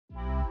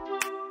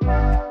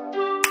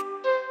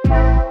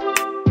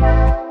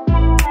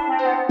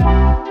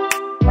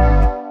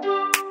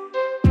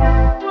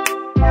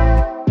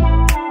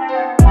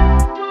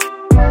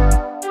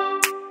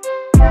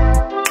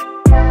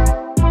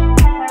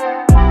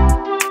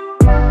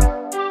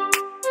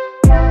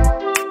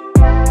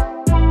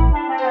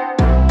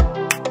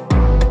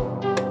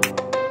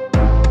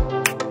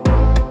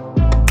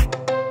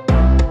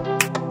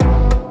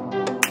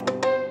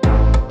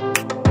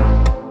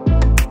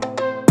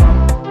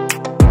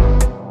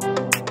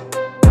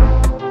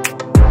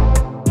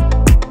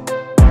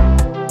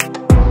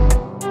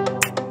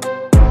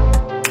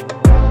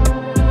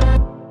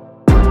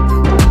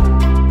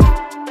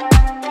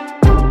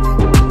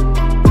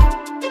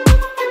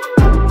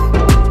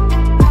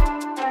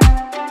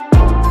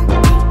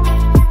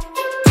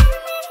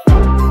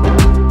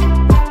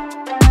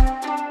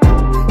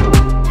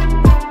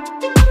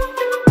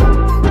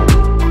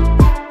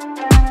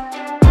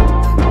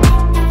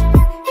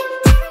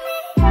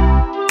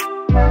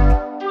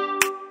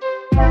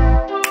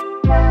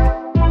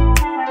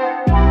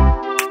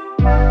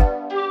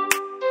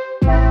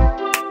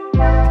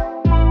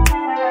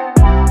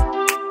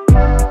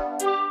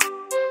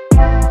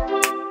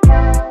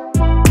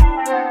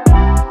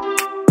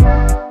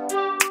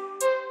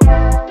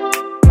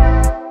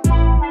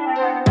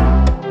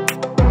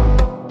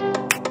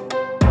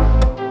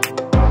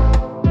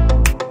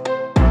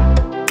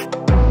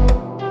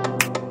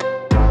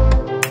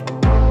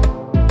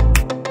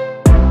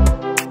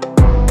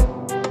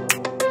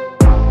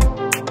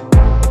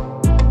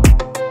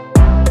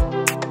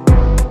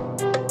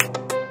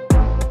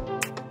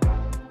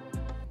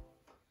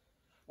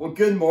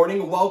good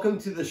morning. Welcome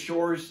to the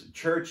Shores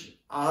Church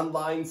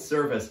online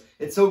service.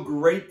 It's so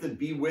great to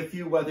be with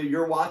you, whether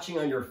you're watching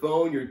on your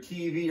phone, your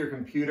TV, your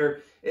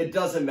computer. It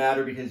doesn't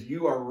matter because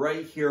you are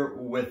right here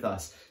with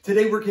us.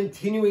 Today we're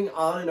continuing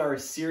on in our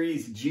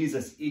series,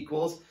 Jesus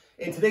Equals,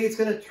 and today it's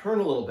going to turn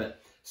a little bit.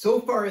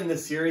 So far in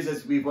this series,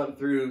 as we went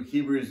through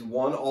Hebrews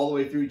 1 all the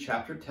way through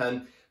chapter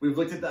 10, we've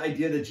looked at the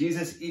idea that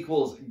Jesus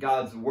equals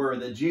God's word,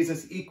 that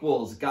Jesus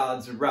equals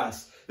God's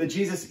rest, that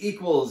Jesus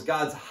equals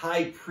God's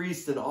high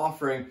priest and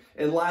offering,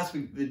 and last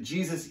week, that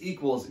Jesus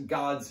equals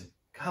God's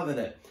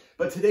covenant.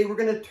 But today we're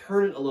going to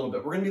turn it a little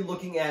bit. We're going to be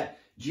looking at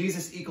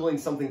Jesus equaling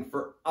something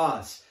for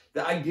us.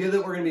 The idea that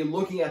we're going to be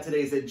looking at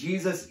today is that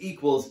Jesus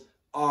equals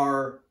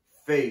our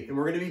faith. And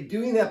we're going to be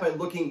doing that by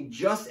looking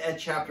just at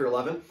chapter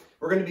 11.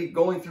 We're going to be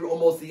going through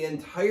almost the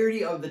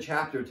entirety of the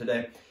chapter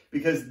today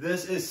because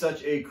this is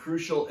such a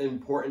crucial,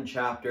 important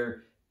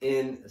chapter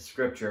in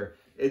Scripture.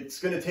 It's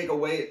going to take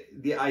away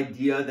the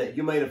idea that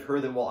you might have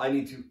heard that, well, I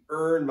need to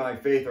earn my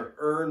faith or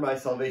earn my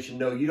salvation.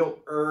 No, you don't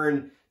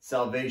earn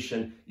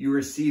salvation. You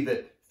receive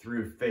it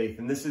through faith.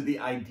 And this is the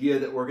idea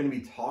that we're going to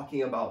be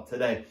talking about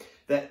today,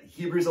 that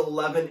Hebrews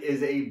 11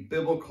 is a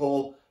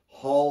biblical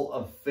hall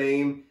of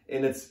fame,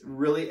 and it's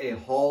really a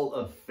hall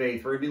of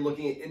faith. We're going to be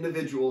looking at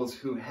individuals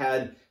who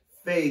had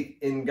faith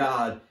in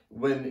God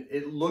when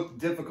it looked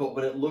difficult,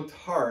 when it looked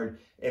hard,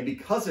 and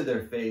because of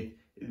their faith,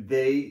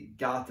 they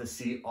got to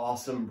see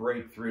awesome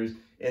breakthroughs.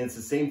 And it's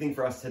the same thing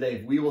for us today.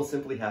 If we will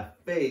simply have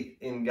faith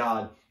in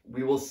God,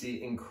 we will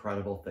see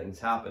incredible things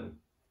happen.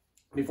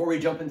 Before we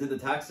jump into the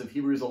text of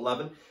Hebrews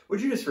 11,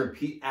 would you just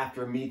repeat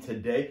after me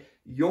today?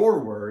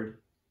 Your word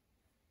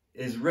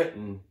is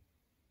written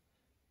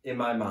in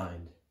my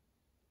mind.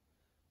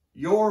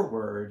 Your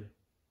word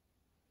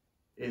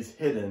is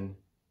hidden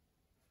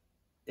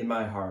in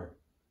my heart.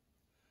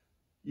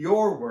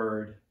 Your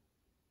word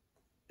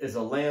is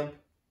a lamp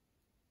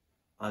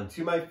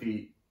unto my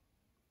feet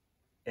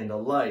and a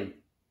light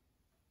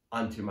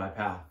unto my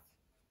path.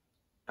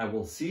 I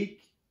will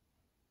seek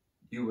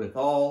you with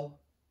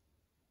all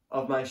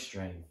of my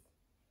strength.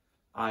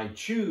 I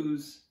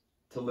choose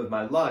to live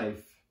my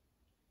life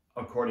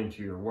according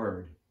to your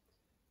word.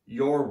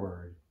 Your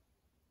word,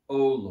 O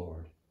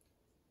Lord,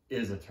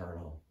 is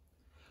eternal.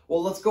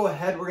 Well, let's go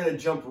ahead. We're going to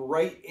jump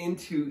right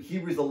into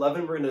Hebrews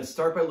 11. We're going to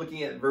start by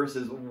looking at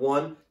verses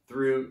 1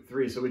 through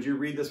 3. So would you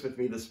read this with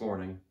me this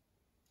morning?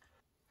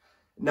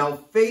 Now,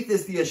 faith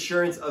is the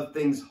assurance of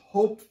things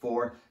hoped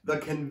for, the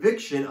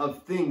conviction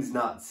of things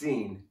not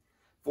seen.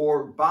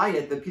 For by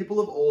it the people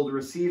of old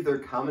received their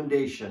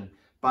commendation.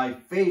 By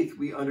faith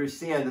we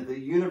understand that the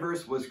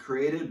universe was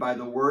created by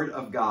the word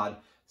of God,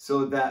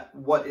 so that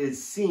what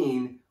is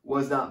seen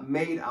was not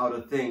made out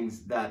of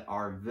things that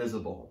are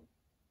visible.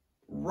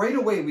 Right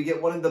away, we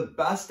get one of the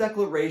best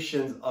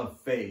declarations of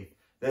faith,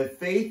 that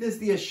faith is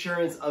the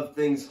assurance of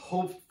things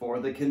hoped for,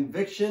 the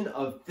conviction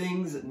of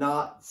things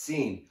not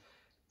seen.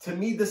 To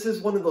me, this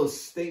is one of those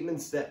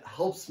statements that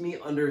helps me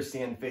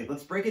understand faith.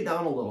 Let's break it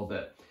down a little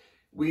bit.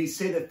 We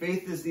say that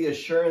faith is the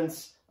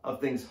assurance of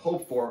things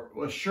hoped for.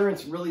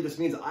 Assurance really just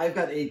means I've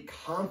got a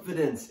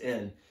confidence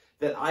in,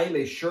 that I am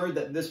assured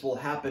that this will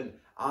happen.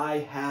 I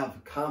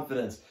have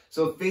confidence.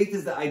 So faith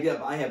is the idea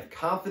of I have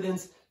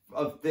confidence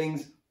of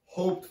things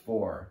hoped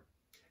for.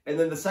 And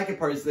then the second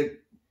part is the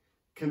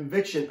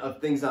conviction of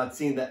things not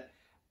seen, that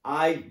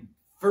I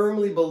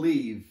firmly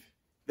believe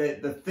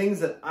that the things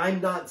that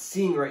I'm not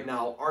seeing right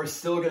now are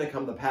still going to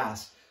come to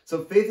pass.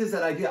 So faith is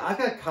that idea. I've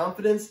got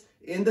confidence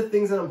in the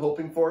things that I'm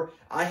hoping for.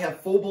 I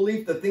have full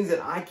belief the things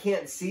that I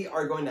can't see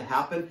are going to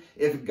happen.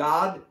 If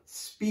God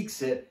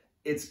speaks it,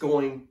 it's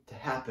going to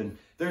happen.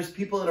 There's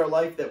people in our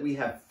life that we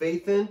have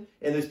faith in,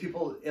 and there's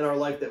people in our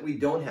life that we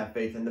don't have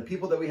faith in. The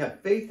people that we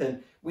have faith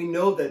in, we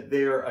know that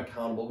they're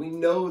accountable. We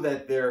know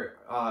that they're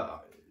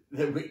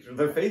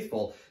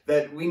faithful,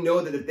 that we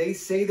know that if they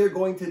say they're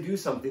going to do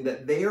something,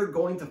 that they are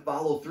going to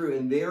follow through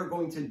and they are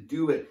going to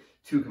do it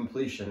to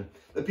completion.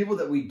 The people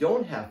that we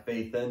don't have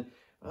faith in,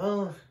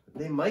 well,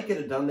 they might get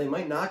it done, they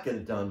might not get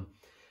it done.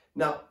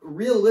 Now,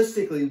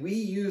 realistically, we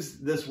use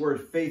this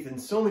word faith in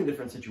so many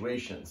different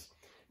situations.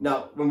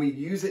 Now, when we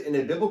use it in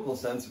a biblical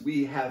sense,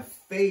 we have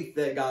faith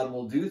that God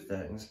will do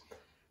things.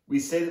 We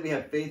say that we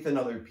have faith in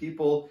other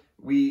people.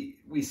 We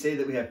say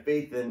that we have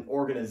faith in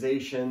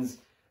organizations.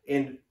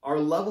 And our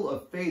level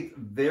of faith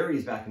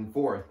varies back and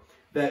forth.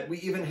 That we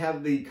even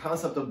have the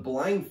concept of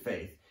blind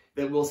faith,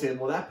 that we'll say,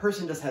 well, that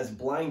person just has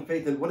blind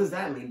faith. And what does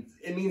that mean?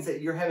 It means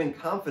that you're having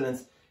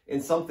confidence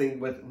in something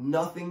with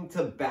nothing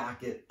to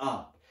back it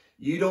up.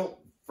 You don't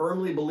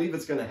firmly believe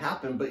it's going to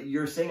happen, but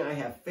you're saying, I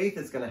have faith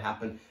it's going to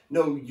happen.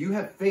 No, you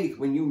have faith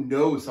when you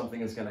know something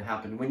is going to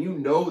happen, when you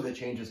know the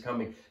change is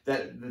coming,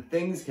 that the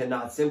things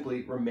cannot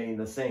simply remain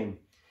the same.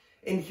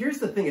 And here's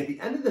the thing, at the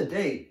end of the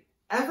day,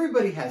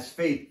 everybody has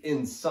faith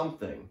in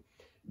something.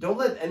 Don't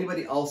let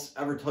anybody else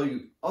ever tell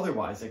you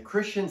otherwise, that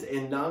Christians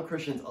and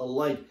non-Christians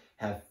alike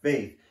have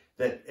faith.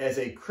 That as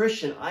a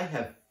Christian, I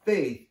have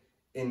faith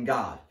in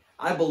God.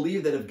 I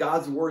believe that if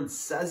God's word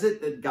says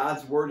it, that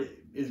God's word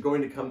is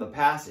going to come to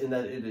pass and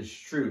that it is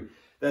true.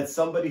 That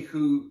somebody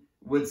who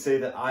would say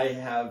that I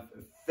have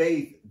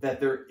faith that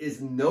there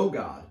is no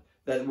God,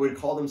 that would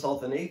call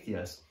themselves an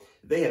atheist.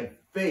 They have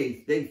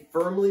faith. They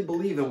firmly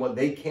believe in what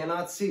they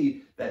cannot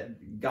see,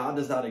 that God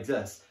does not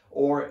exist.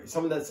 Or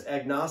someone that's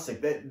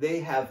agnostic, that they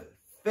have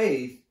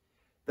faith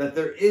that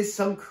there is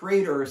some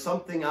creator or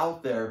something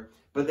out there,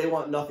 but they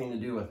want nothing to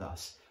do with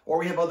us. Or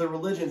we have other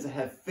religions that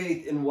have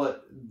faith in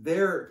what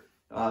their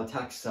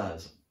text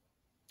says.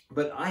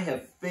 But I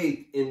have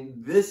faith in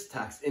this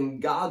text, in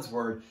God's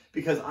word,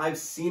 because I've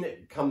seen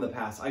it come to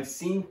pass. I've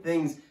seen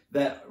things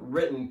that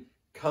written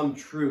come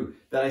true,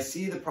 that I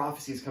see the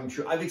prophecies come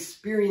true. I've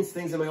experienced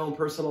things in my own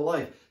personal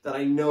life that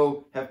I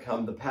know have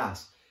come to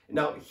pass.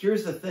 Now,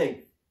 here's the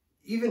thing.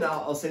 Even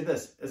I'll say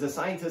this, as a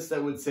scientist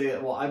that would say,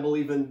 well, I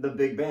believe in the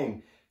Big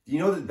Bang. Do you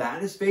know that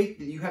that is faith?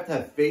 That you have to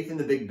have faith in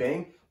the Big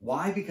Bang?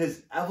 Why?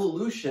 Because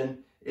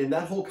evolution, in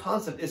that whole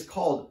concept, is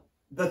called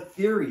the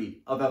theory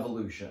of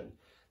evolution.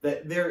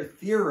 That they're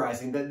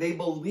theorizing, that they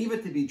believe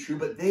it to be true,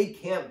 but they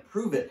can't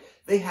prove it.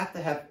 They have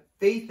to have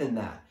faith in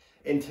that.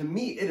 And to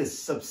me, it is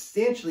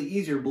substantially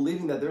easier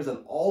believing that there's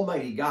an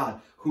almighty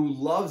God who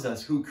loves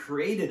us, who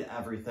created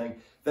everything,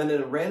 than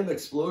in a random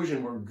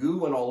explosion where goo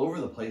went all over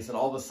the place and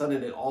all of a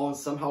sudden it all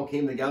somehow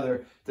came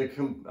together to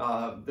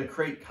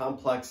create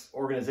complex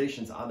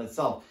organizations on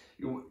itself.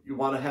 You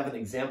want to have an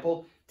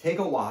example? Take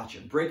a watch,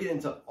 break it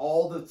into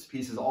all its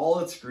pieces, all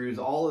its screws,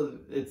 all of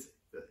its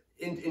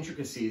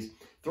intricacies,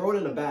 throw it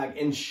in a bag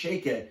and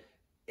shake it,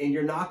 and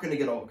you're not going to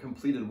get a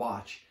completed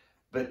watch.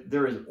 But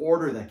there is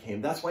order that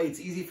came. That's why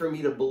it's easy for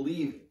me to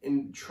believe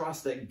and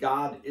trust that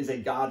God is a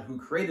God who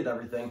created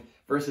everything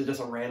versus just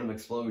a random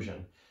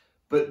explosion.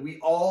 But we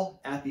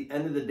all, at the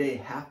end of the day,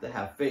 have to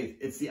have faith.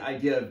 It's the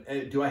idea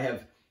of, do I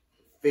have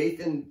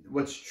faith in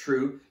what's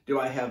true? Do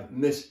I have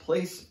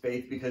misplaced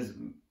faith because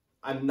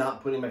I'm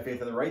not putting my faith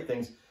in the right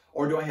things?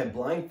 Or do I have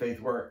blind faith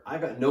where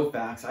I've got no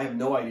facts, I have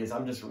no ideas,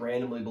 I'm just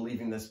randomly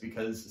believing this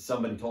because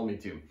somebody told me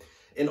to?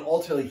 And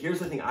ultimately, here's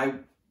the thing,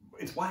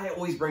 it's why I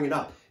always bring it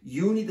up.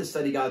 You need to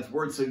study God's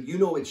word so you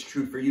know it's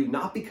true for you,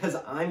 not because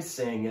I'm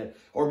saying it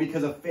or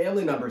because a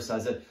family member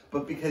says it,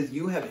 but because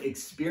you have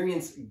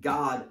experienced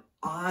God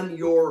on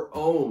your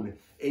own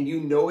and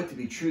you know it to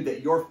be true,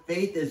 that your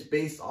faith is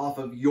based off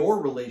of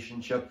your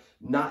relationship,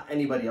 not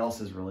anybody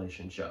else's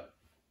relationship.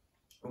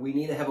 We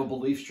need to have a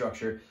belief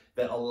structure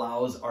that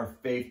allows our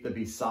faith to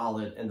be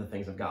solid in the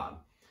things of God.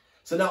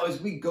 So now as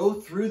we go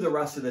through the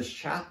rest of this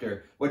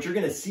chapter, what you're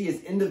going to see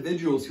is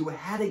individuals who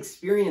had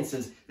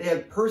experiences, they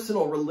had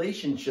personal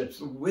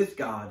relationships with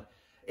God,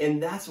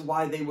 and that's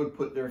why they would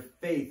put their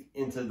faith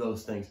into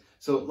those things.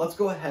 So let's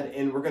go ahead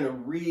and we're going to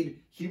read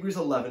Hebrews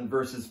 11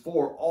 verses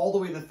 4 all the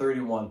way to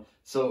 31.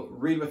 So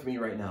read with me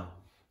right now.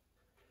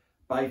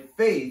 By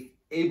faith,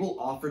 Abel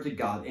offered to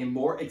God a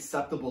more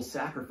acceptable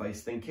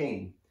sacrifice than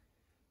Cain,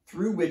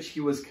 through which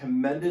he was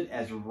commended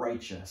as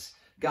righteous,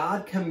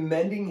 God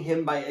commending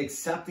him by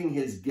accepting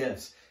his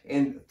gifts.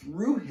 And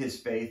through his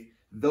faith,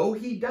 though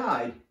he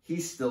died,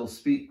 he still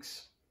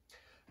speaks.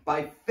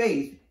 By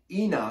faith,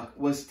 Enoch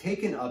was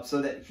taken up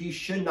so that he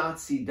should not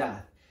see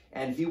death,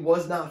 and he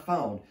was not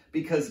found,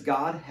 because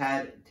God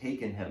had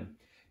taken him.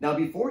 Now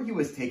before he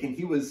was taken,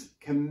 he was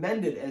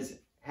commended as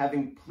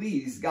having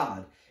pleased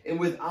God. And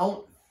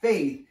without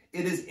faith,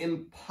 it is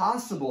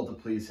impossible to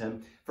please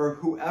him, for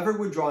whoever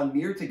would draw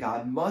near to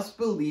God must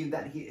believe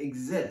that he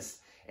exists,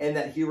 and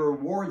that he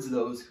rewards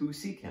those who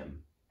seek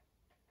him.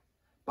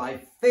 By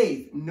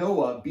faith,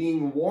 Noah,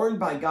 being warned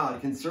by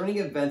God concerning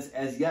events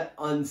as yet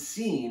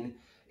unseen,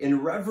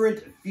 in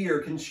reverent fear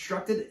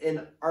constructed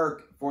an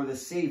ark for the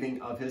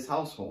saving of his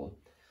household.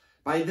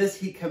 By this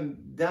he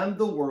condemned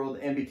the world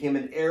and became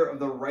an heir of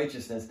the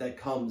righteousness that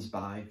comes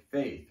by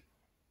faith.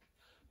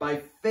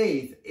 By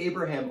faith,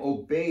 Abraham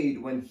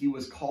obeyed when he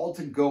was called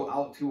to go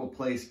out to a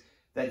place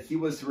that he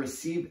was to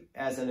receive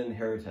as an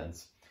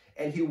inheritance.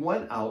 And he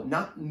went out,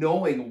 not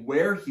knowing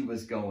where he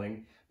was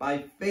going.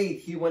 By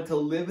faith, he went to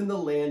live in the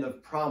land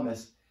of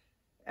promise,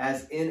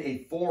 as in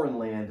a foreign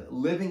land,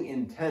 living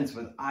in tents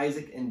with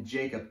Isaac and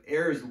Jacob,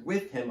 heirs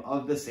with him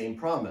of the same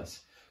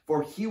promise.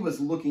 For he was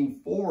looking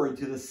forward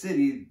to the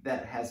city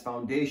that has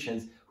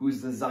foundations,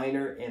 whose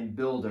designer and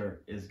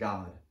builder is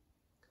God.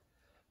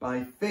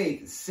 By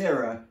faith,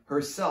 Sarah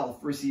herself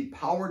received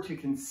power to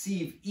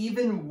conceive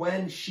even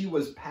when she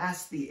was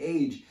past the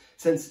age,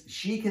 since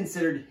she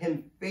considered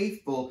him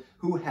faithful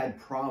who had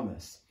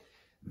promised.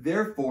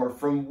 Therefore,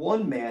 from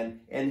one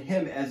man, and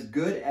him as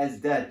good as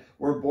dead,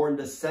 were born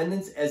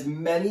descendants as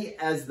many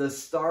as the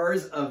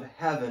stars of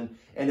heaven,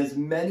 and as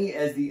many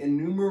as the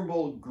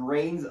innumerable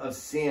grains of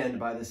sand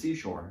by the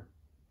seashore.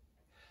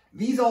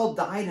 These all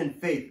died in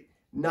faith,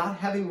 not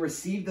having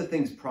received the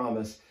things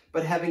promised,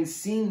 but having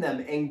seen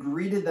them and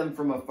greeted them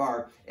from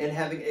afar, and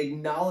having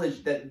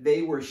acknowledged that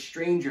they were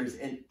strangers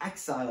and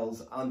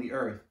exiles on the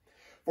earth.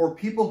 For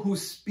people who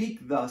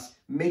speak thus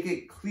make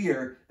it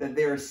clear that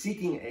they are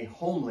seeking a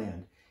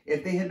homeland.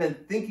 If they had been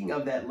thinking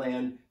of that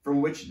land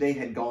from which they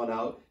had gone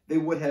out, they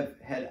would have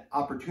had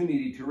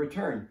opportunity to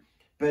return.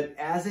 But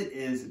as it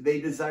is, they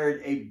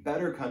desired a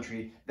better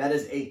country, that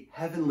is a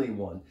heavenly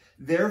one.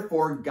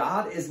 Therefore,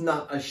 God is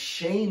not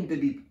ashamed to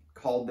be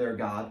called their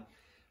God,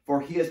 for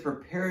he has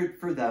prepared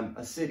for them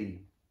a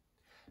city.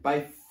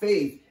 By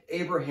faith,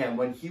 Abraham,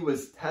 when he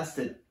was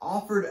tested,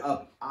 offered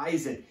up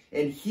Isaac,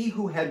 and he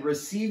who had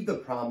received the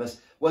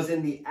promise was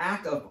in the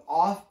act of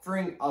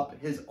offering up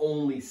his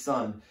only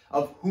son,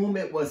 of whom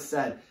it was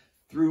said,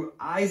 "Through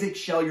Isaac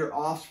shall your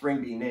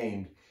offspring be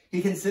named."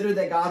 He considered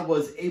that God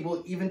was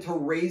able even to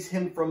raise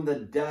him from the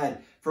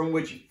dead, from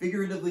which,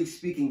 figuratively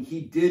speaking,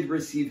 he did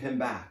receive him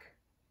back.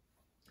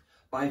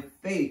 By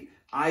faith,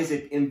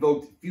 Isaac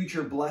invoked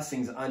future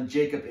blessings on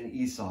Jacob and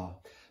Esau.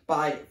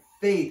 By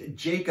faith,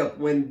 Jacob,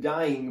 when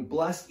dying,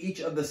 blessed each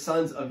of the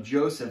sons of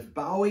Joseph,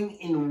 bowing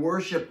in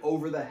worship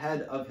over the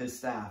head of his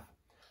staff.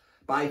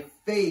 By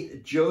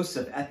faith,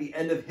 Joseph, at the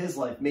end of his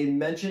life, made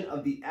mention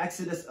of the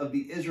exodus of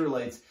the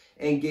Israelites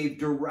and gave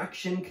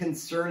direction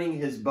concerning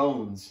his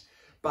bones.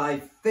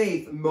 By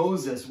faith,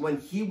 Moses, when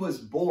he was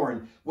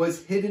born,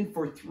 was hidden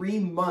for 3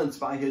 months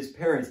by his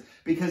parents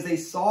because they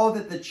saw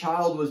that the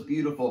child was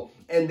beautiful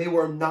and they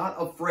were not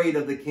afraid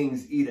of the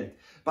king's edict.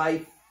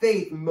 By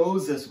faith,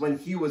 Moses, when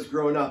he was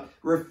grown up,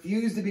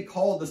 refused to be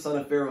called the son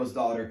of Pharaoh's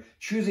daughter,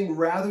 choosing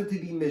rather to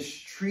be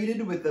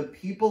mistreated with the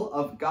people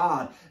of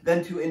God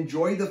than to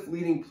enjoy the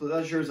fleeting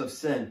pleasures of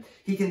sin.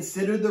 He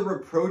considered the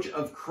reproach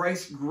of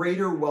Christ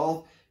greater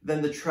wealth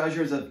than the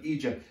treasures of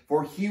Egypt,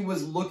 for he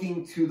was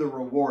looking to the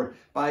reward.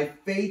 By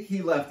faith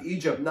he left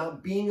Egypt,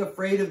 not being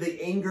afraid of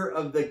the anger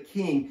of the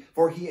king,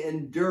 for he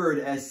endured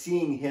as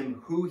seeing him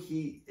who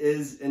he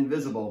is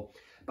invisible.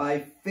 By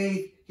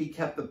faith he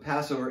kept the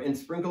Passover and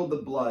sprinkled the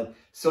blood,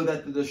 so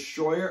that the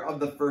destroyer of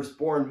the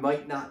firstborn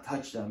might not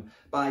touch them.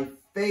 By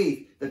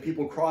faith the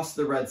people crossed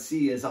the Red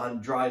Sea as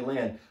on dry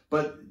land,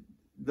 but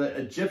the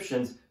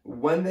Egyptians,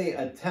 when they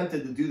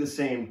attempted to do the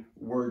same,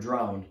 were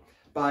drowned.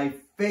 By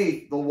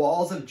faith, the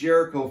walls of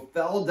Jericho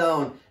fell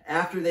down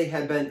after they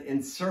had been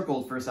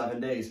encircled for 7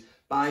 days.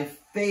 By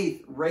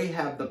faith,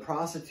 Rahab the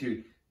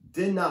prostitute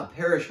did not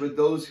perish with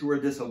those who were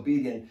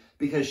disobedient,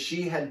 because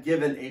she had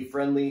given a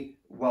friendly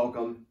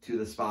welcome to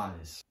the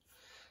spies.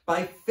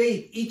 By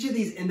faith, each of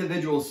these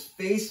individuals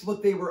faced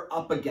what they were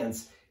up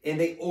against, and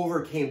they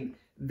overcame.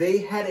 They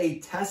had a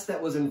test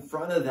that was in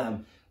front of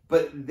them,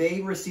 but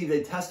they received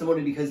a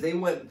testimony because they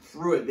went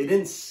through it. They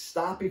didn't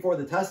stop before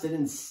the test. They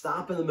didn't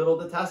stop in the middle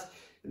of the test.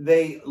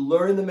 They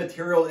learned the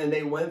material and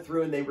they went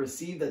through and they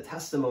received a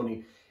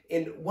testimony.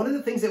 And one of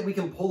the things that we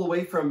can pull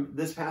away from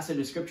this passage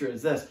of scripture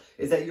is this,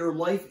 is that your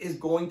life is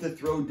going to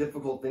throw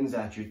difficult things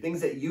at you,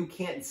 things that you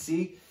can't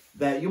see,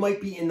 that you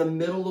might be in the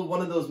middle of one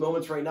of those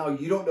moments right now.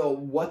 You don't know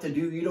what to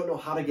do. You don't know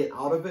how to get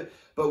out of it.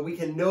 But we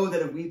can know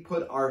that if we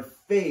put our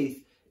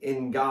faith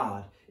in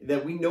God,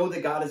 that we know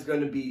that God is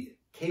going to be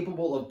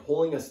capable of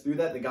pulling us through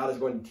that God is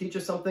going to teach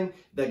us something,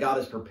 that God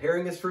is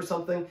preparing us for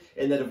something,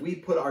 and that if we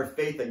put our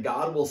faith that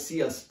God will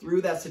see us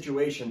through that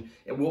situation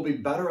and we'll be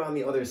better on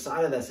the other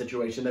side of that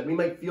situation, that we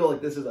might feel like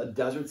this is a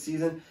desert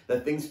season,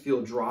 that things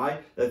feel dry,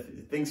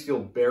 that things feel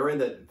barren,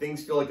 that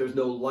things feel like there's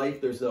no life,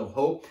 there's no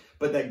hope,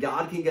 but that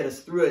God can get us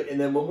through it. And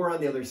then when we're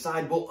on the other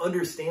side, we'll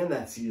understand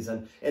that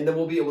season, and then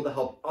we'll be able to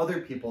help other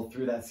people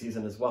through that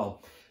season as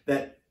well.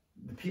 That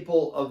the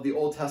people of the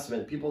Old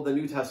Testament, people of the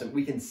New Testament,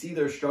 we can see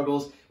their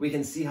struggles. We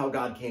can see how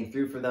God came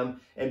through for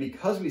them. And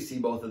because we see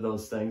both of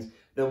those things,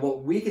 then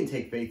what we can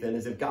take faith in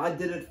is if God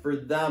did it for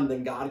them,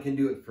 then God can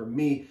do it for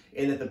me.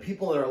 And that the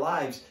people in our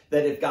lives,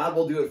 that if God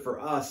will do it for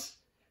us,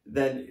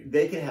 then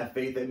they can have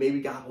faith that maybe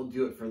God will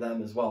do it for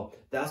them as well.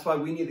 That's why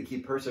we need to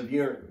keep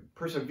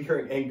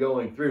persevering and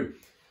going through.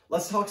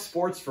 Let's talk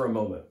sports for a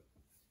moment.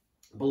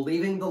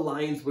 Believing the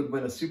Lions would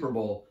win a Super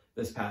Bowl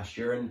this past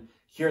year, and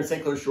here in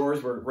St. Clair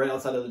Shores, we're right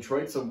outside of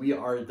Detroit, so we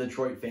are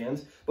Detroit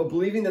fans. But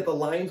believing that the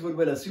Lions would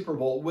win a Super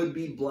Bowl would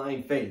be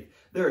blind faith.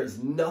 There is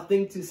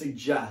nothing to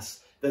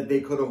suggest that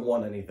they could have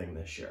won anything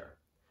this year.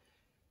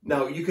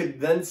 Now, you could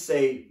then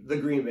say the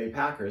Green Bay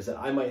Packers, that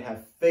I might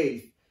have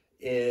faith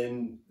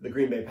in the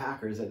Green Bay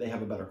Packers, that they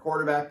have a better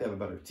quarterback, they have a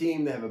better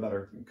team, they have a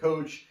better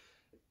coach,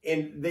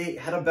 and they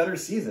had a better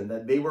season,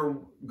 that they were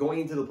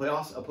going into the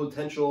playoffs a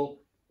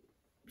potential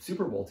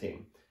Super Bowl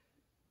team.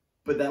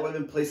 But that would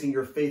have been placing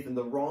your faith in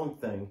the wrong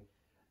thing.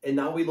 And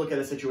now we look at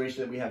a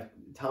situation that we have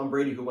Tom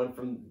Brady, who went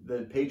from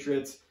the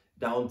Patriots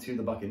down to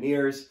the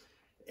Buccaneers,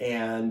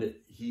 and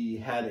he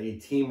had a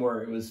team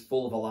where it was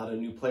full of a lot of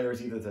new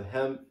players, either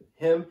to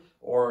him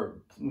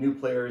or new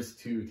players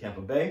to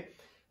Tampa Bay.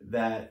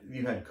 That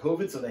you had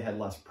COVID, so they had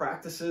less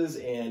practices,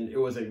 and it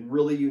was a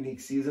really unique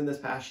season this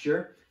past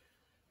year.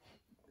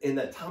 And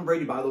that Tom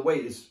Brady, by the way,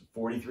 is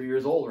 43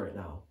 years old right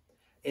now.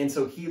 And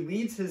so he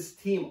leads his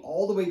team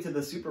all the way to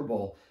the Super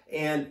Bowl,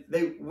 and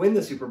they win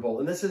the Super Bowl.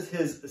 And this is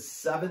his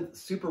 7th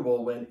Super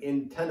Bowl win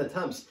in 10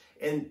 attempts.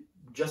 And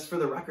just for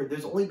the record,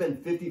 there's only been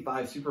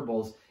 55 Super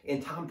Bowls,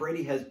 and Tom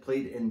Brady has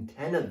played in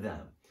 10 of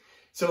them.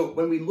 So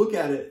when we look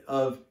at it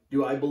of,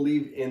 do I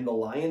believe in the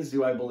Lions?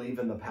 Do I believe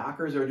in the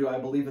Packers? Or do I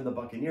believe in the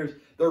Buccaneers?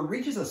 There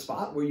reaches a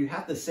spot where you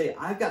have to say,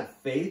 I've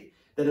got faith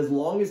that as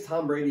long as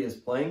Tom Brady is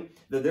playing,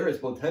 that there is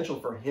potential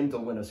for him to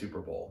win a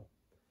Super Bowl.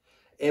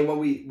 And when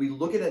we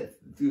look at it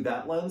through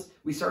that lens,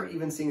 we start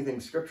even seeing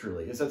things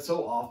scripturally. Is that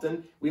so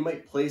often we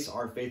might place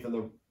our faith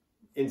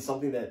in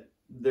something that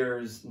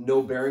there's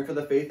no bearing for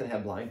the faith and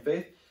have blind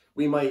faith.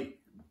 We might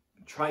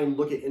try and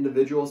look at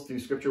individuals through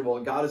scripture.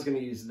 Well, God is going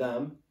to use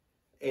them,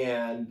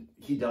 and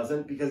he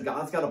doesn't, because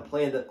God's got a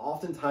plan that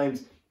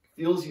oftentimes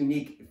feels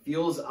unique,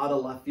 feels out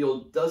of left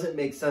field, doesn't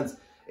make sense.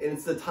 And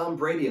it's the Tom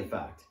Brady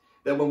effect,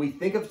 that when we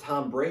think of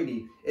Tom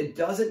Brady, it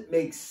doesn't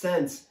make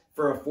sense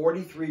for a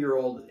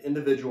 43-year-old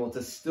individual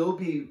to still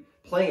be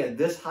playing at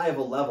this high of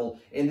a level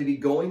and to be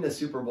going to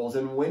Super Bowls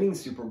and winning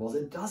Super Bowls.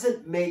 It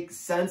doesn't make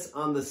sense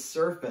on the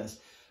surface.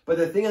 But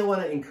the thing I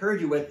want to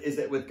encourage you with is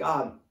that with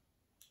God,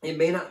 it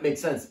may not make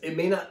sense. It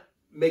may not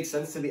make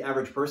sense to the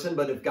average person,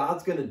 but if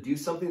God's going to do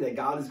something, that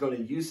God is going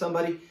to use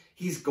somebody,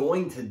 he's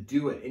going to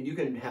do it. And you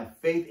can have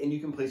faith and you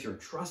can place your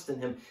trust in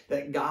him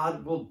that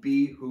God will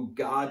be who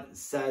God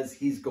says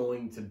he's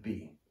going to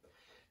be.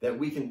 That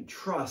we can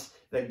trust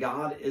that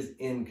God is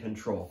in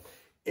control.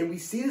 And we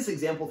see this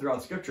example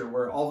throughout scripture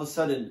where all of a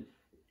sudden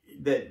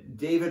that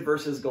David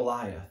versus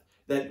Goliath,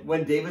 that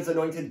when David's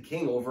anointed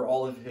king over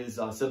all of his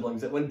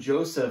siblings, that when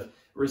Joseph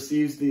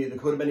receives the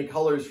coat of many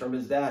colors from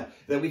his dad,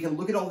 that we can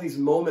look at all these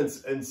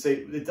moments and say,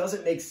 it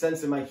doesn't make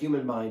sense in my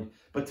human mind,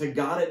 but to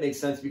God it makes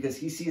sense because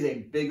he sees a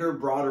bigger,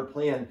 broader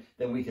plan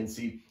than we can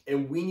see.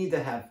 And we need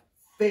to have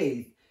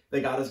faith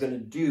that God is going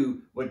to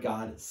do what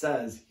God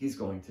says he's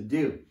going to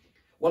do.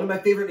 One of my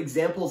favorite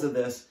examples of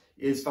this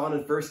is found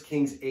in 1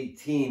 Kings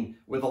 18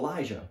 with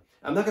Elijah.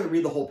 I'm not going to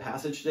read the whole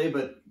passage today,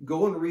 but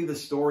go and read the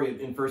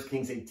story in 1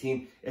 Kings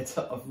 18. It's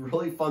a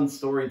really fun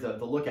story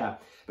to look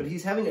at. But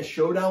he's having a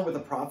showdown with the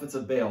prophets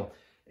of Baal,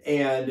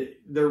 and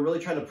they're really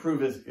trying to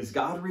prove, is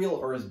God real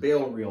or is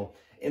Baal real?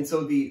 And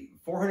so the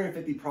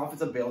 450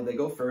 prophets of Baal, they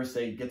go first,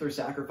 they get their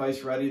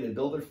sacrifice ready, they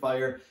build their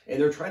fire, and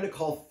they're trying to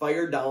call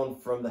fire down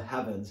from the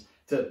heavens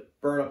to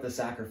burn up the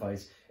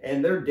sacrifice.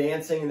 And they're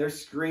dancing and they're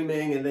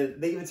screaming, and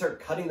they even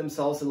start cutting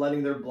themselves and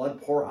letting their blood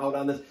pour out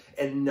on this,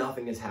 and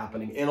nothing is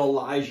happening. And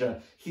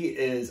Elijah, he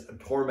is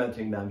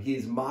tormenting them.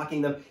 He's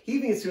mocking them. He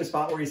even gets to a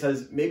spot where he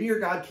says, maybe your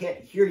God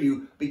can't hear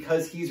you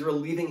because he's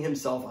relieving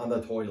himself on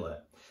the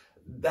toilet.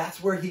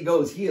 That's where he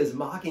goes. He is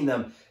mocking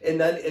them. And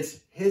then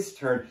it's his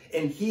turn,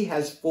 and he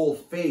has full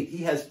faith. He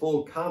has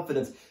full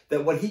confidence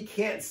that what he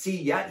can't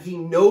see yet, he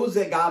knows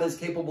that God is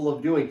capable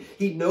of doing.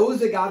 He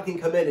knows that God can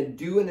come in and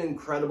do an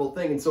incredible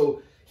thing. And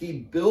so he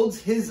builds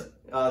his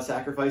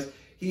sacrifice.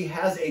 He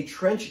has a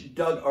trench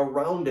dug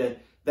around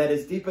it that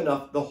is deep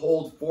enough to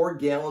hold 4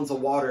 gallons of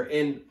water.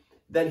 And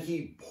then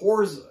he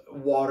pours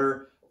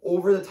water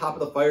over the top of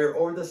the fire,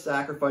 over the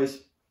sacrifice,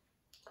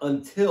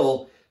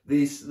 until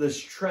this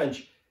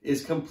trench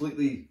is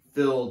completely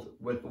filled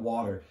with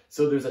water.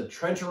 So there's a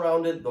trench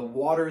around it. The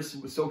water is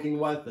soaking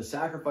wet. The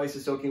sacrifice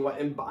is soaking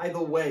wet. And by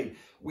the way,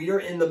 we are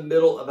in the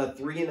middle of a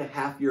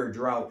 3.5-year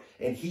drought,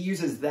 and he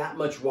uses that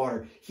much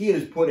water. He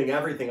is putting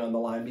everything on the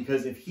line,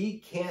 because if he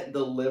can't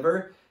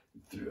deliver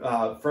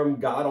from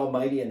God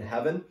Almighty in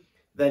heaven,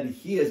 then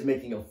he is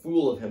making a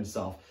fool of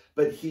himself.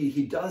 But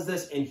he does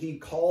this, and he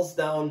calls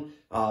down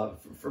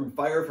from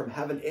fire from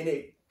heaven, and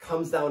it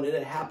comes down, and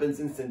it happens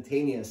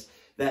instantaneous,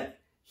 that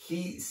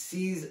he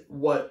sees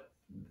what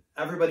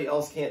everybody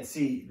else can't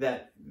see,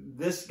 that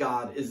this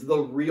God is the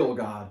real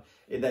God,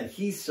 that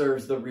he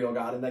serves the real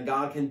God, and that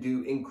God can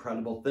do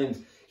incredible things.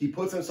 He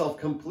puts himself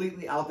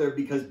completely out there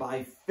because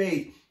by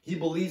faith, he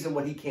believes in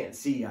what he can't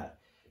see yet,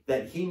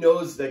 that he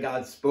knows that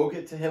God spoke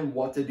it to him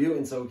what to do,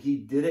 and so he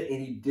did it,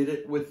 and he did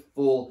it with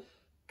full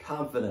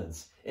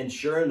confidence. And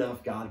sure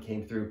enough, God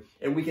came through.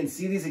 And we can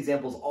see these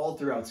examples all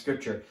throughout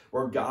Scripture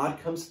where God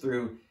comes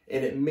through,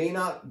 and it may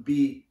not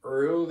be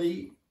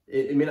early,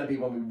 it may not be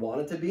when we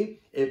want it to be,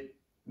 it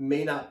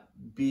may not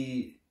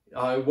be,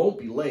 it won't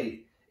be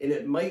late, and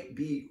it might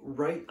be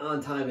right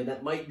on time, and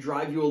that might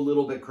drive you a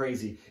little bit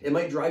crazy. It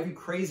might drive you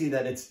crazy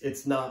that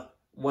it's not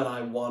when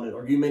I want it,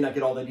 or you may not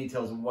get all the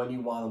details of when you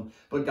want them,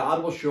 but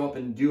God will show up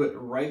and do it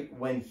right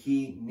when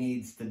he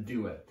needs to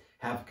do it.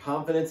 Have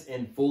confidence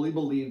and fully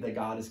believe that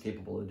God is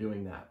capable of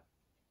doing that.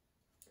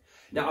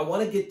 Now, I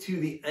want to get to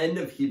the end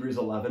of Hebrews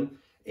 11,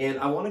 and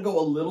I want to go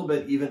a little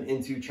bit even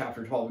into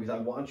chapter 12, because I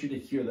want you to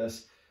hear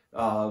this,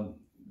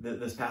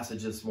 this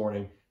passage this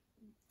morning.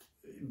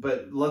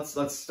 But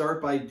let's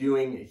start by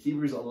doing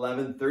Hebrews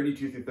 11,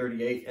 32 through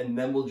 38, and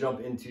then we'll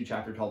jump into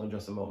chapter 12 in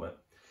just a moment.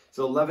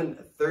 So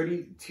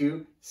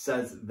 11:32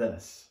 says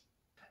this,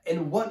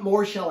 "And what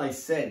more shall I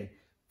say?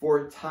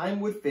 For time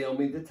would fail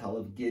me to tell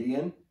of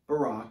Gideon,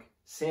 Barak,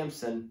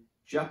 Samson,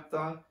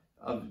 Jephthah,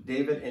 of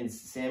David and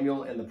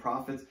Samuel and the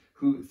prophets,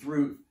 who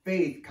through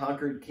faith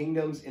conquered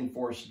kingdoms,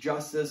 enforced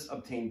justice,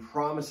 obtained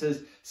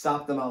promises,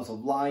 stopped the mouths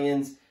of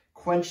lions,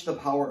 quenched the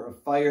power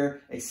of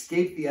fire,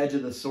 escaped the edge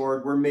of the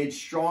sword, were made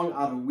strong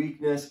out of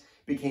weakness,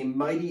 became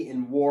mighty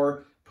in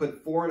war,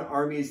 put foreign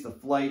armies to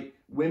flight.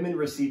 Women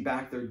received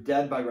back their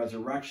dead by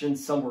resurrection.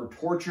 Some were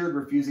tortured,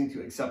 refusing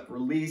to accept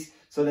release,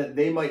 so that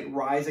they might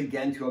rise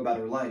again to a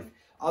better life.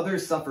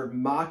 Others suffered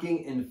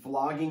mocking and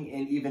flogging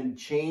and even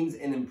chains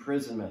and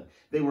imprisonment.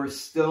 They were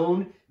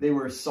stoned. They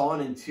were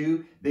sawn in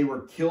two. They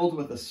were killed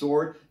with a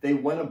sword. They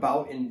went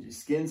about in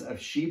skins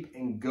of sheep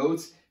and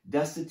goats,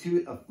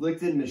 destitute,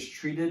 afflicted,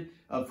 mistreated,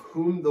 of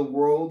whom the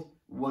world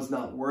was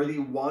not worthy,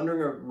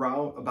 wandering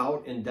around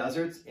about in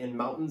deserts, in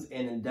mountains,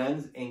 and in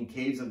dens and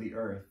caves of the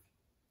earth.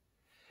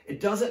 It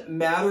doesn't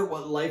matter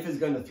what life is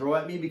going to throw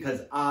at me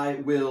because I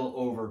will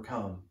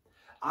overcome.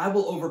 I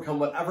will overcome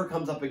whatever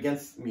comes up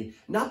against me.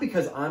 Not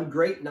because I'm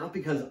great, not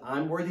because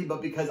I'm worthy,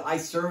 but because I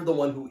serve the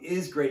one who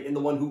is great and the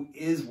one who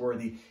is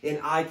worthy. And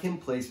I can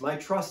place my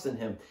trust in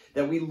him.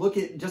 That we look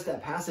at just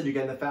that passage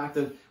again, the fact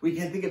of we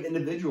can think of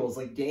individuals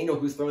like Daniel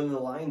who's thrown in the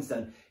lion's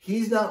den.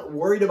 He's not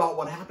worried about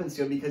what happens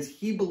to him because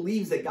he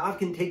believes that God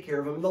can take care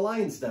of him in the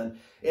lion's den.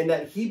 And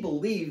that he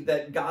believed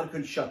that God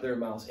could shut their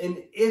mouths.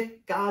 And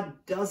if God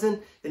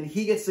doesn't, then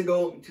he gets to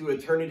go to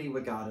eternity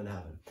with God in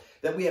heaven.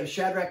 That we have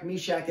Shadrach,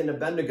 Meshach, and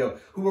Abednego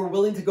who were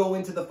willing to go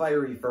into the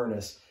fiery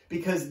furnace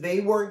because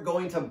they weren't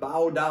going to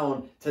bow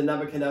down to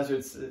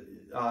Nebuchadnezzar's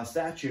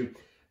statue.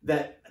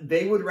 That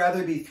they would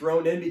rather be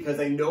thrown in because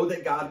they know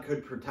that God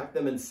could protect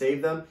them and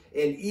save them.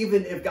 And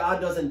even if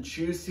God doesn't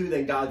choose to,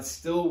 then God's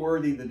still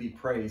worthy to be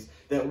praised.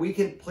 That we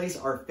can place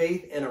our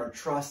faith and our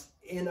trust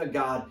in a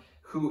God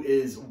who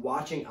is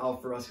watching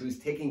out for us, who's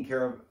taking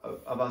care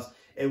of us,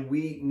 and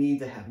we need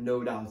to have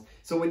no doubts.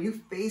 So when you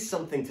face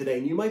something today,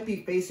 and you might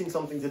be facing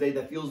something today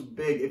that feels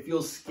big, it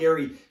feels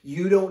scary,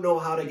 you don't know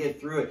how to get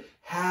through it,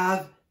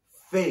 have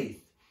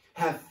faith.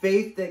 Have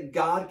faith that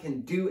God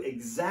can do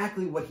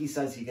exactly what he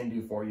says he can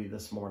do for you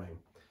this morning.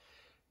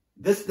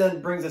 This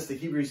then brings us to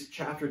Hebrews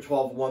chapter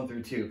 12, 1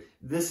 through 2.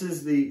 This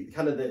is the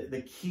kind of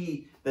the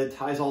key that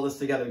ties all this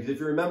together. Because if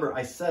you remember,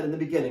 I said in the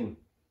beginning,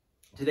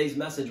 today's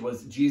message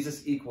was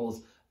Jesus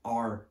equals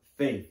our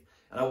faith.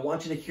 And I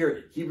want you to hear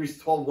it. Hebrews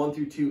 12, 1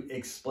 through 2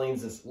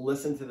 explains this.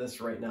 Listen to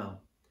this right now.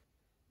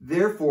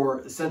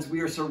 Therefore, since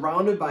we are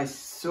surrounded by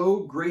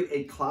so great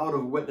a cloud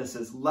of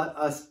witnesses, let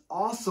us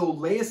also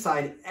lay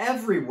aside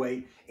every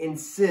weight and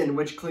sin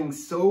which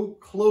clings so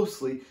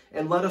closely,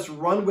 and let us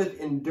run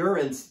with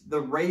endurance the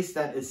race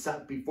that is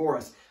set before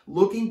us,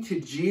 looking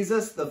to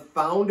Jesus, the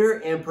founder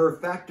and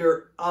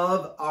perfecter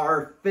of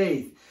our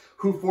faith,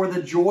 who for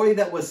the joy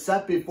that was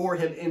set before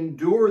him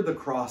endured the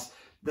cross,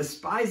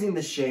 despising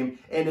the shame,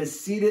 and is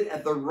seated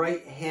at the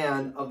right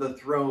hand of the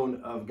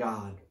throne of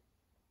God.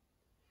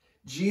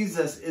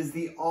 Jesus is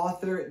the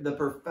author, the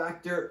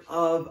perfecter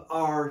of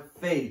our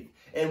faith.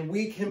 And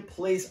we can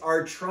place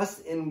our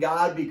trust in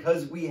God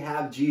because we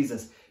have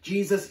Jesus.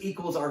 Jesus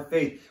equals our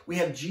faith. We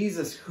have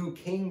Jesus who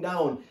came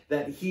down,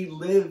 that he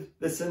lived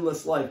the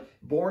sinless life,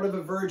 born of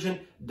a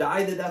virgin,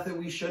 died the death that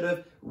we should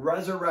have,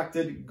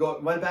 resurrected,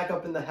 went back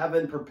up into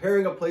heaven,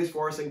 preparing a place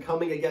for us and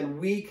coming again.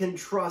 We can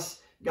trust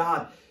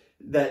God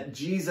that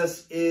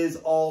Jesus is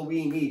all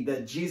we need,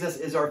 that Jesus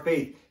is our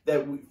faith.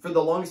 That for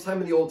the longest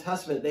time in the Old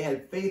Testament, they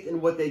had faith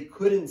in what they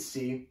couldn't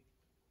see.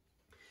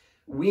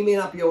 We may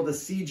not be able to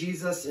see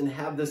Jesus and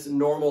have this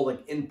normal,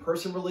 like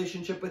in-person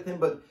relationship with him,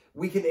 but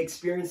we can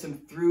experience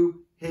him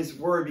through his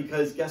word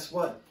because guess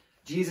what?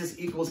 Jesus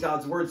equals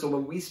God's word. So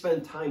when we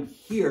spend time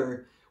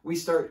here, we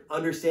start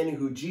understanding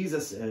who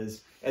Jesus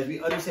is. As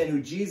we understand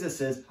who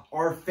Jesus is,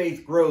 our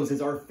faith grows.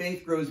 As our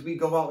faith grows, we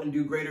go out and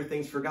do greater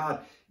things for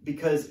God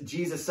because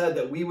Jesus said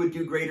that we would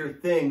do greater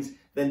things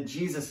than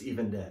Jesus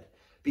even did.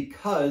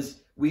 Because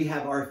we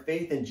have our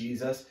faith in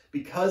Jesus,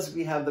 because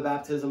we have the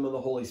baptism of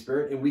the Holy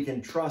Spirit, and we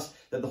can trust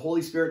that the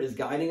Holy Spirit is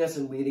guiding us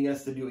and leading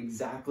us to do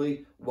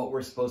exactly what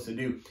we're supposed to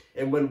do.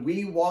 And when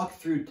we walk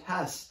through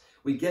tests,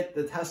 we get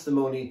the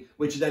testimony,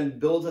 which then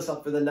builds us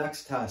up for the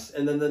next test,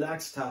 and then the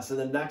next test, and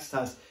the next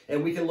test.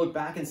 And we can look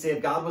back and say,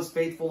 if God was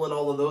faithful in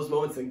all of those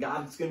moments, then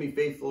God's going to be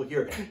faithful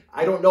here.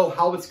 I don't know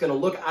how it's going to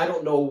look. I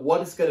don't know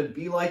what it's going to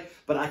be like,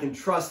 but I can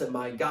trust that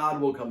my God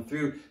will come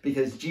through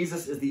because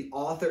Jesus is the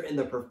author and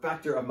the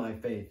perfecter of my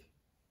faith.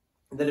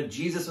 And that if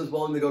Jesus was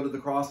willing to go to the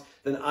cross,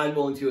 then I'm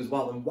willing to as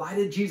well. And why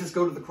did Jesus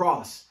go to the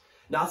cross?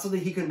 Not so that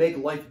he could make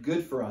life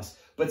good for us,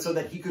 but so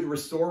that he could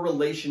restore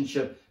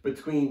relationship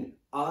between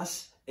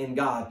us and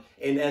God.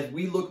 And as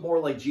we look more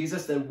like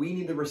Jesus, then we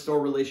need to restore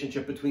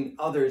relationship between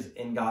others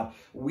and God.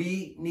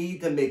 We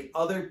need to make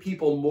other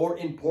people more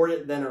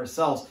important than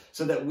ourselves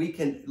so that we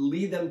can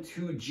lead them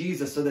to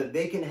Jesus, so that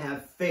they can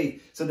have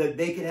faith, so that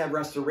they can have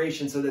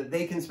restoration, so that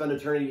they can spend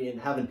eternity in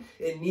heaven.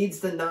 It needs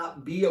to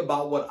not be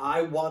about what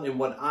I want and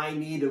what I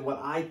need and what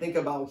I think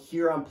about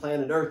here on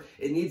planet Earth.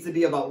 It needs to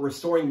be about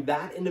restoring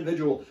that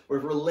individual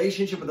with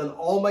relationship with an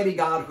almighty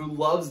God who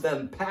loves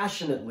them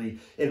passionately.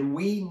 And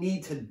we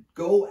need to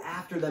go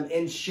after them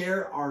and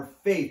share our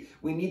faith.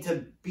 We need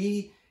to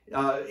be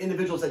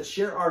individuals that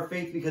share our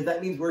faith because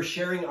that means we're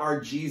sharing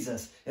our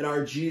Jesus, and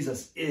our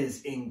Jesus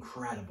is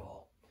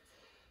incredible.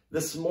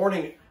 This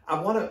morning, I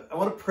want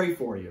to pray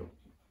for you.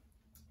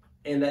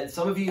 And that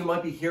some of you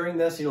might be hearing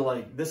this, you know,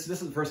 like this is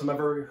the first time I've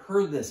ever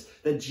heard this,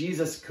 that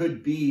Jesus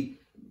could be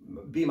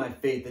my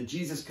faith, that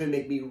Jesus could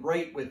make me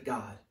right with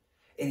God.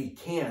 And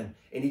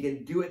he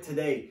can do it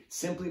today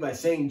simply by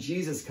saying,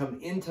 Jesus, come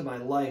into my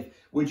life.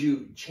 Would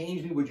you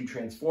change me? Would you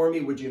transform me?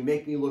 Would you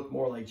make me look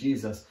more like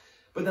Jesus?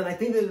 But then I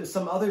think that there's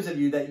some others of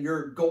you that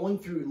you're going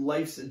through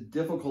life's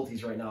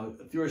difficulties right now,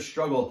 through a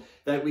struggle,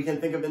 that we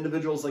can think of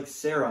individuals like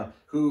Sarah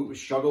who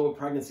struggle with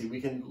pregnancy. We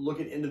can look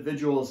at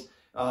individuals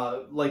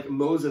like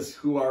Moses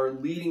who are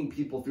leading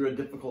people through a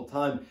difficult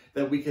time,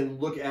 that we can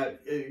look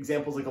at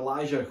examples like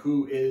Elijah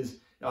who is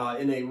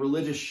in a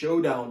religious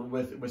showdown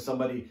with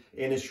somebody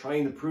and is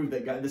trying to prove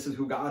that God, this is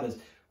who God is.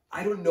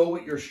 I don't know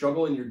what your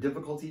struggle and your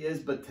difficulty is,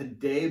 but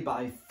today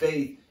by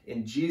faith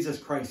in Jesus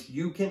Christ,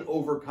 you can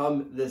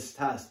overcome this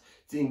test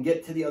and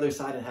get to the other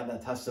side and have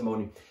that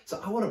testimony.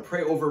 So I want to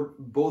pray over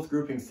both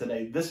groupings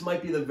today. This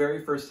might be the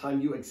very first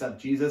time you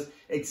accept Jesus.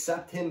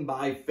 Accept him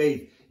by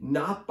faith,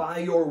 not by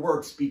your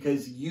works,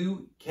 because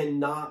you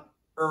cannot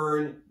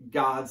earn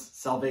God's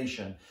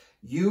salvation.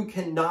 You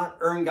cannot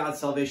earn God's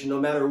salvation. No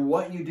matter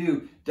what you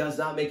do does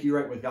not make you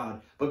right with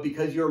God. But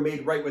because you're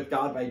made right with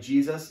God by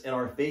Jesus and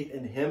our faith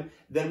in him,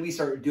 then we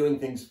start doing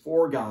things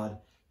for God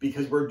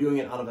because we're doing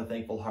it out of a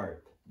thankful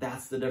heart.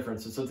 That's the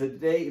difference. So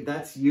today, if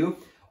that's you,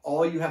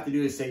 all you have to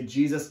do is say,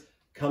 Jesus,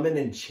 come in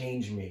and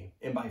change me.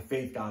 And by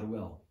faith, God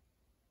will.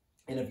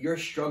 And if you're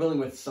struggling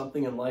with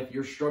something in life,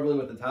 you're struggling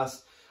with a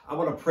test, I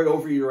want to pray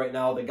over you right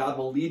now that God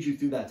will lead you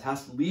through that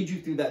test, lead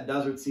you through that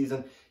desert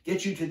season,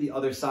 get you to the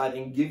other side,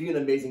 and give you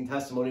an amazing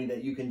testimony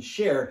that you can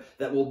share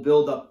that will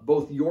build up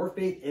both your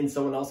faith and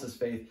someone else's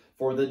faith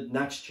for the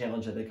next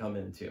challenge that they come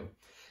into.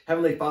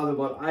 Heavenly Father,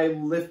 Lord, I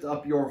lift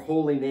up your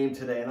holy name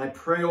today, and I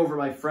pray over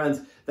my friends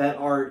that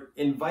are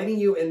inviting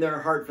you in their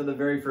heart for the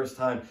very first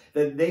time,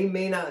 that they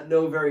may not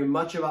know very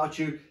much about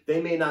you, they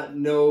may not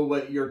know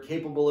what you're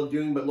capable of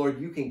doing, but Lord,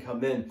 you can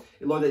come in.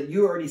 And Lord, that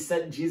you already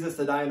sent Jesus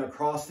to die on a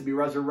cross, to be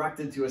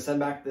resurrected, to ascend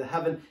back to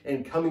heaven,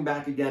 and coming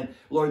back again.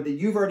 Lord, that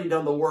you've already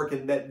done the work,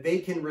 and that they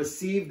can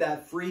receive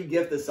that free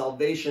gift of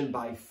salvation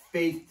by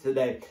faith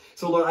today.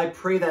 So Lord, I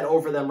pray that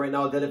over them right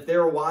now, that if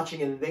they're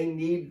watching and they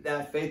need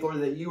that faith,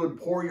 Lord, that you would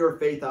pour your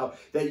faith out,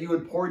 that you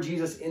would pour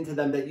Jesus into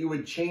them, that you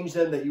would change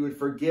them, that you would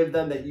forgive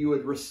them, that you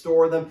would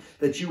restore them,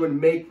 that you would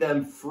make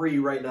them free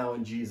right now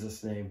in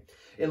Jesus' name.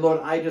 And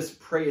Lord, I just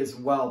pray as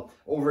well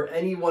over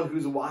anyone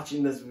who's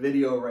watching this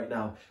video right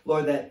now,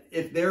 Lord, that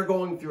if they're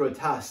going through a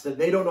test, that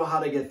they don't know how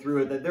to get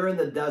through it, that they're in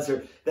the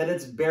desert, that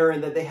it's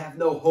barren, that they have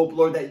no hope,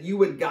 Lord, that you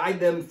would guide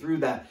them through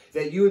that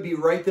you would be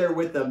right there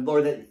with them,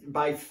 Lord, that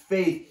by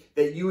faith,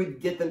 that you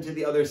would get them to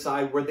the other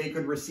side where they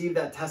could receive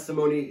that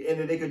testimony and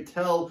that they could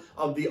tell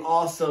of the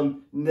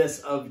awesomeness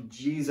of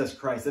Jesus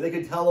Christ, that they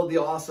could tell of the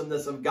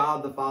awesomeness of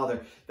God the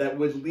Father that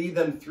would lead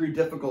them through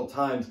difficult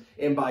times.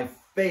 And by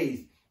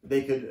faith,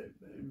 they could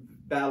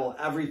battle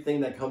everything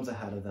that comes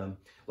ahead of them.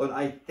 Lord,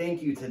 I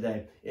thank you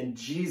today in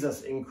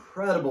Jesus'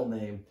 incredible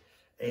name.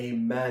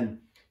 Amen.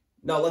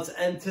 Now let's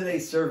end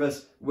today's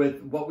service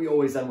with what we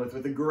always end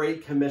with the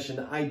Great Commission,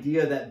 the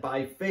idea that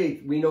by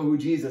faith, we know who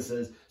Jesus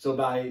is. So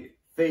by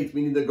faith,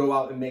 we need to go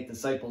out and make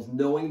disciples,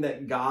 knowing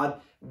that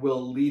God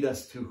will lead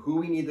us to who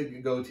we need to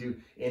go to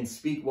and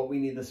speak what we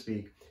need to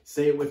speak.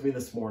 Say it with me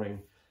this morning.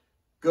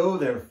 Go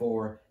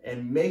therefore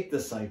and make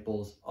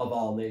disciples of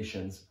all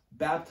nations,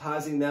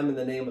 baptizing them in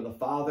the name of the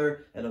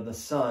Father and of the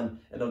Son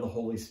and of the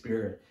Holy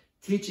Spirit,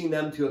 teaching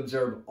them to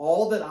observe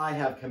all that I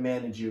have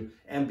commanded you.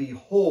 And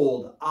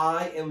behold,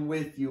 I am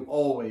with you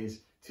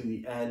always to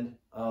the end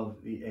of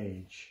the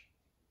age.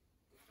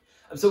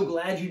 I'm so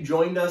glad you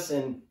joined us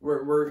and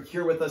we're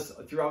here with us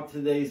throughout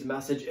today's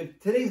message. If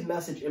today's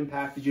message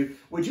impacted you,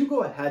 would you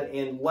go ahead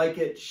and like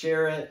it,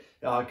 share it,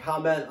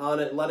 comment on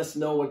it, let us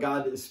know what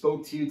God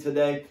spoke to you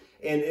today.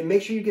 And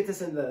make sure you get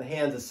this into the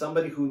hands of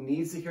somebody who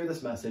needs to hear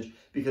this message,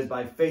 because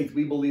by faith,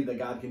 we believe that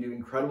God can do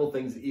incredible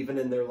things even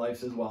in their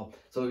lives as well.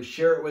 So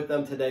share it with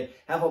them today.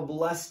 Have a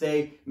blessed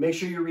day. Make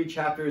sure you read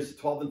chapters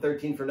 12 and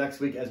 13 for next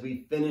week as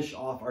we finish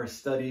off our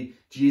study,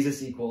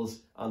 Jesus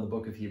Equals, on the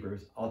book of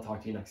Hebrews. I'll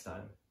talk to you next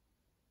time.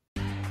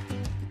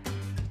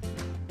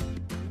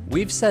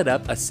 We've set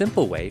up a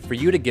simple way for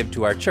you to give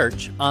to our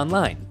church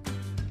online.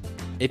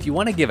 If you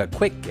want to give a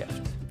quick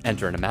gift,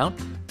 enter an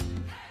amount,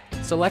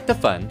 select a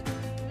fund,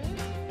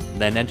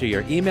 then enter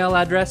your email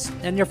address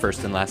and your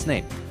first and last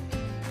name.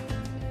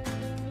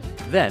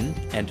 Then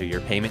enter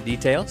your payment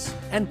details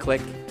and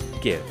click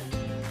Give.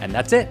 And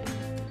that's it.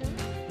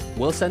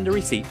 We'll send a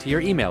receipt to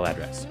your email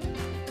address.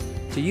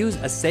 To use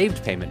a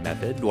saved payment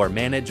method or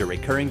manage a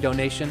recurring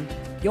donation,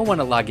 you'll want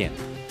to log in.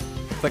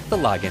 Click the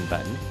login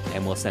button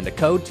and we'll send a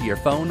code to your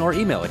phone or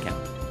email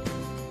account.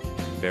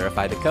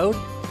 Verify the code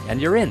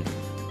and you're in.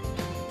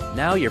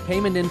 Now your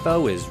payment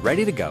info is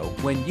ready to go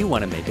when you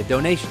want to make a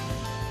donation.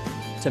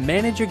 To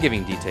manage your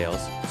giving details,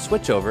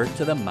 switch over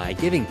to the My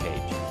Giving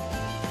page.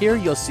 Here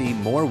you'll see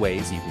more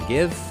ways you can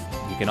give.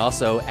 You can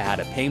also add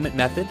a payment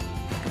method,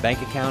 like a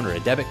bank account or a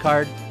debit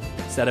card,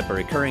 set up a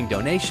recurring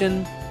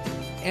donation,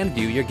 and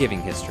view your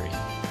giving history.